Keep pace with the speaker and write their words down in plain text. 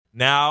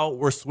Now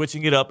we're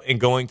switching it up and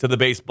going to the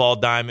baseball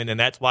diamond, and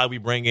that's why we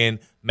bring in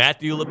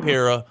Matthew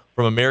LaPera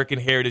from American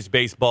Heritage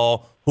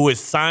Baseball, who is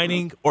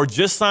signing or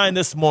just signed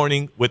this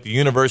morning with the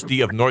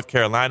University of North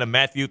Carolina.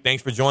 Matthew,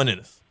 thanks for joining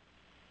us.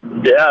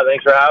 Yeah,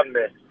 thanks for having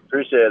me.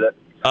 Appreciate it.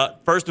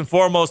 First and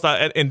foremost,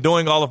 in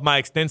doing all of my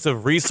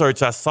extensive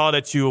research, I saw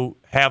that you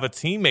have a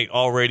teammate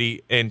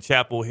already in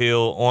Chapel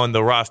Hill on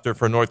the roster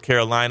for North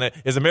Carolina.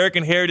 Is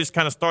American Heritage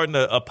kind of starting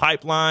a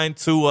pipeline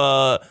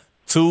to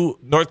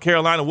North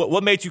Carolina?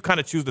 What made you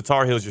kind of choose the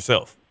Tar Heels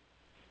yourself?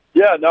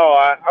 Yeah, no,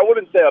 I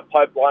wouldn't say a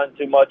pipeline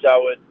too much. I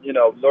would,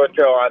 North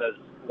Carolina is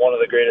one of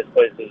the greatest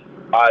places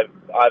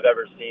I've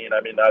ever seen. I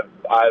mean,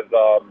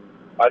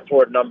 I've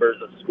toured numbers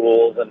of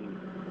schools, and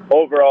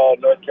overall,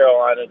 North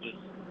Carolina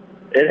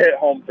it hit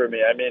home for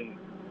me. I mean,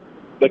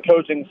 the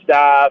coaching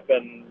staff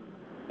and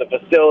the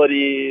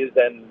facilities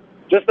and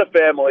just the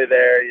family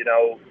there,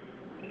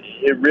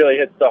 it really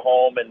hits the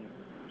home, and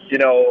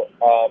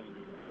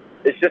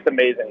it's just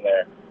amazing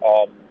there.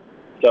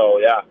 So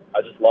yeah,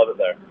 I just love it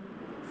there.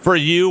 For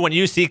you, when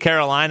you see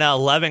Carolina,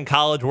 11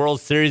 College World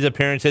Series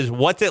appearances,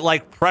 what's it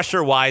like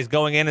pressure-wise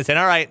going in and saying,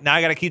 all right, now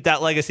I got to keep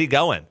that legacy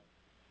going?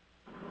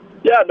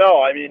 Yeah,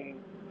 no, I mean,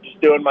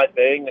 just doing my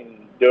thing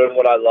and doing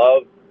what I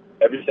love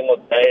every single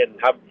day and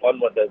having fun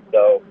with it.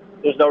 So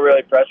there's no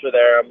really pressure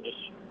there. I'm just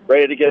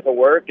ready to get to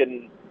work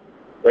and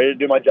ready to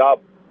do my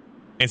job.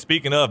 And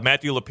speaking of,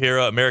 Matthew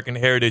LaPera, American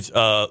Heritage,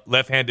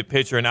 left-handed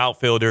pitcher and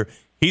outfielder,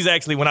 he's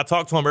actually, when I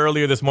talked to him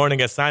earlier this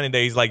morning at signing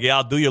day, he's like, yeah,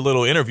 I'll do your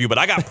little interview, but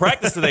I got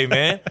practice today,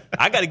 man.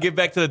 I got to get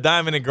back to the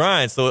diamond and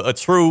grind. So a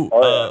true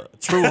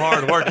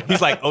hard worker.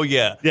 He's like, oh,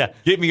 yeah,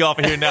 get me off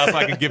of here now so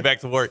I can get back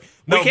to work.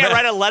 No, we can't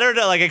write a letter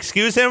to,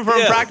 excuse him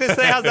from practice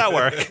today? How's that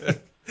work?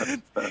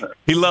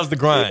 He loves the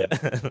grind.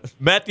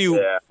 Matthew,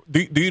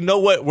 do you know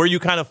where you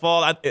kind of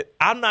fall?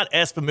 I'm not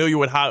as familiar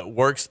with how it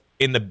works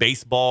in the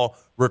baseball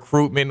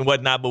recruitment and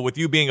whatnot, but with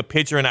you being a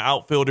pitcher and an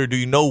outfielder, do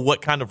you know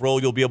what kind of role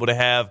you'll be able to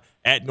have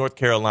at North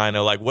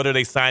Carolina? Like, what are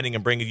they signing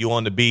and bringing you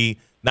on to be,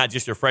 not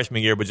just your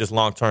freshman year, but just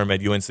long-term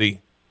at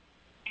UNC?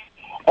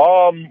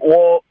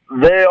 Well,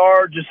 they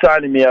are just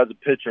signing me as a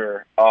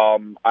pitcher.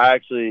 I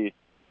actually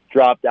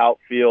dropped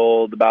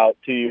outfield about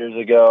 2 years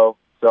ago,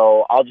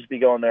 so I'll just be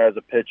going there as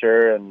a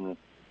pitcher and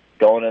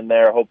going in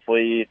there,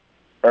 hopefully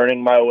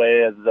earning my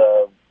way as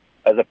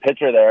a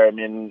pitcher there. I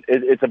mean,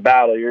 it's a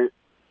battle.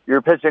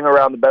 You're pitching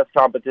around the best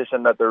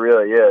competition that there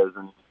really is,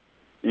 and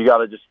you got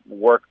to just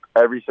work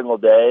every single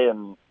day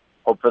and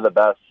hope for the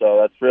best. So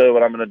that's really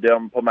what I'm going to do.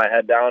 I'm going to put my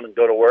head down and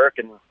go to work,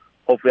 and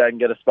hopefully I can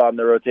get a spot in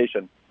the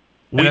rotation.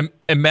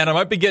 And Matt, I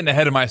might be getting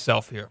ahead of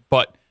myself here,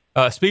 but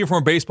speaking from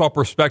a baseball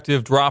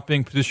perspective,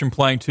 dropping position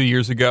playing 2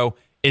 years ago,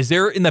 is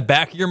there in the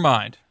back of your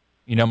mind,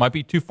 might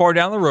be too far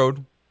down the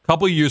road, a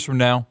couple of years from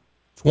now,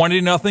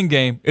 20-0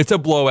 game, it's a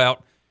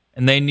blowout,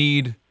 and they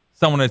need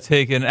someone to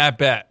take an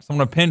at-bat,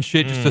 someone to pinch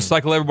hit just to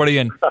cycle everybody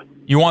in.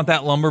 You want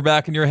that lumber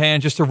back in your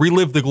hand just to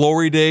relive the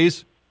glory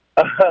days?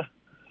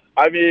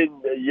 I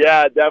mean,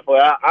 yeah,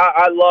 definitely.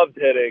 I loved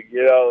hitting.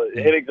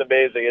 Hitting's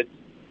amazing.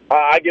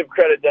 I give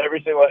credit to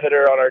every single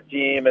hitter on our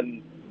team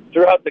and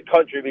throughout the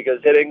country because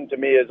hitting, to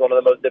me, is one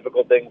of the most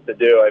difficult things to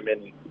do. I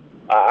mean,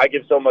 I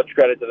give so much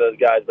credit to those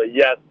guys. But,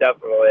 yes,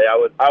 definitely.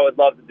 I would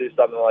love to do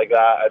something like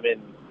that. I mean,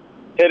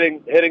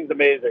 hitting's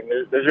amazing.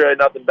 There's really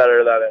nothing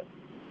better than it.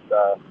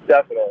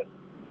 Definitely.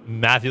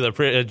 Matthew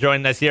LaPera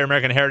joining us here,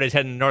 American Heritage,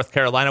 heading to North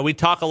Carolina. We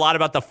talk a lot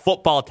about the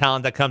football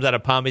talent that comes out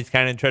of Palm Beach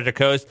County and Treasure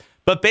Coast,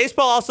 but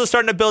baseball also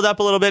starting to build up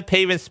a little bit.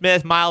 Pavin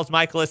Smith, Miles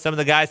Michaelis, some of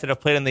the guys that have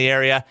played in the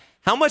area.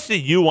 How much do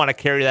you want to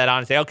carry that on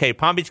and say, okay,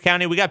 Palm Beach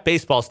County, we got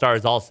baseball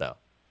stars also?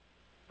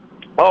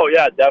 Oh,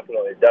 yeah,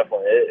 definitely.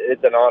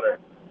 It's an honor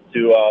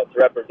to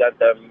represent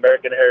them.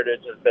 American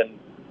Heritage has been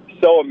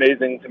so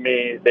amazing to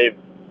me. They've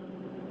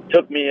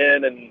took me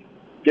in and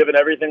given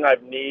everything I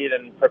need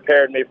and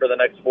prepared me for the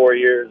next 4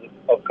 years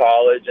of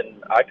college,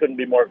 and I couldn't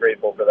be more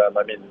grateful for them.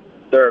 I mean,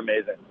 they're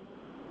amazing.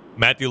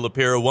 Matthew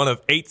LaPera, one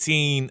of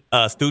 18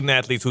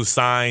 student-athletes who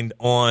signed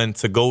on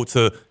to go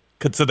to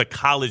the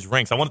college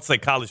ranks. I wanted to say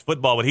college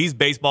football, but he's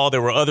baseball.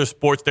 There were other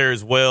sports there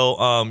as well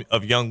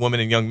of young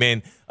women and young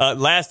men.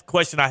 Last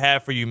question I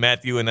have for you,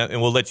 Matthew, and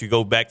we'll let you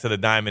go back to the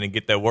diamond and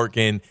get that work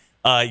in.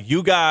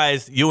 You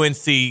guys,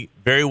 UNC,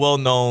 very well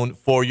known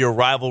for your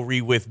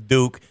rivalry with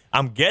Duke.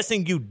 I'm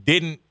guessing you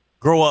didn't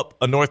grow up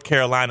a North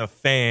Carolina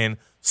fan.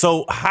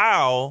 So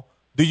how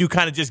do you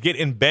kind of just get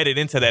embedded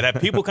into that?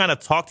 Have people kind of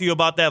talk to you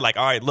about that? Like,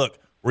 all right, look,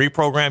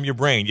 reprogram your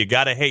brain. You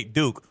got to hate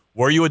Duke.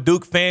 Were you a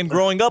Duke fan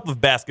growing up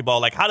of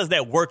basketball? Like, how does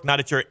that work now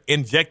that you're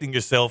injecting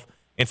yourself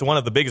into one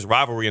of the biggest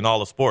rivalry in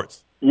all of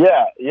sports?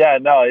 Yeah,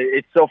 no,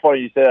 it's so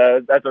funny you say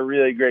that. That's a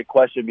really great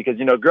question because,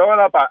 growing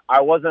up,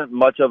 I wasn't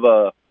much of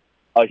a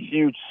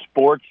huge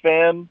sports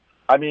fan.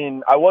 I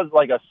mean, I was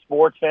like a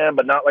sports fan,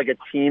 but not like a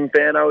team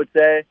fan, I would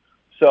say.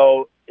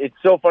 So it's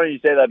so funny you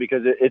say that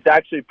because it's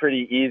actually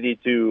pretty easy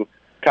to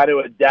kind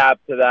of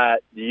adapt to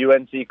that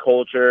UNC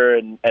culture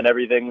and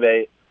everything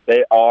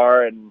they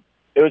are. And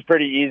it was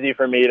pretty easy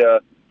for me to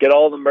get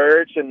all the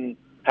merch and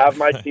have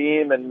my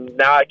team. And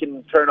now I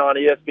can turn on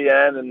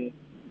ESPN and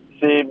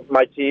see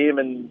my team,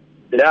 and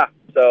yeah.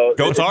 So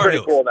Go it's Tar pretty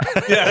Heels. cool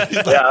now. Yeah,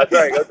 Yeah, that's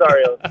right. Go Tar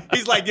Heels.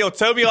 he's like, yo,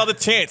 tell me all the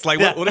chants. Like,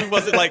 what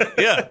was it like?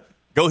 Yeah,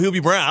 go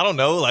Hubie Brown. I don't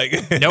know. Like,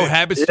 No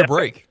habits to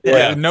break.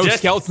 Yeah. No Just-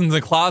 skeletons in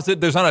the closet.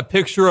 There's not a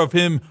picture of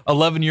him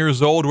 11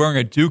 years old wearing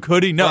a Duke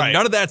hoodie. No, Right.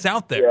 none of that's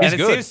out there. Yeah. He's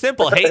And it good. seems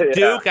simple. Hate Yeah.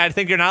 Duke. I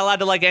think you're not allowed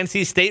to like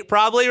NC State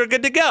probably. We're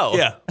good to go.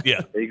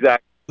 yeah.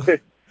 Exactly.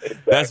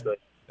 That's exactly.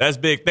 that's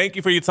big. Thank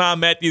you for your time,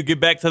 Matthew. Get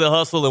back to the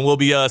hustle, and we'll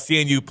be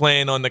seeing you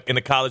playing in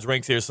the college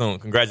ranks here soon.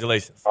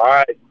 Congratulations. All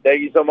right.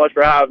 Thank you so much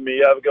for having me.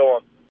 You have a good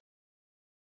one.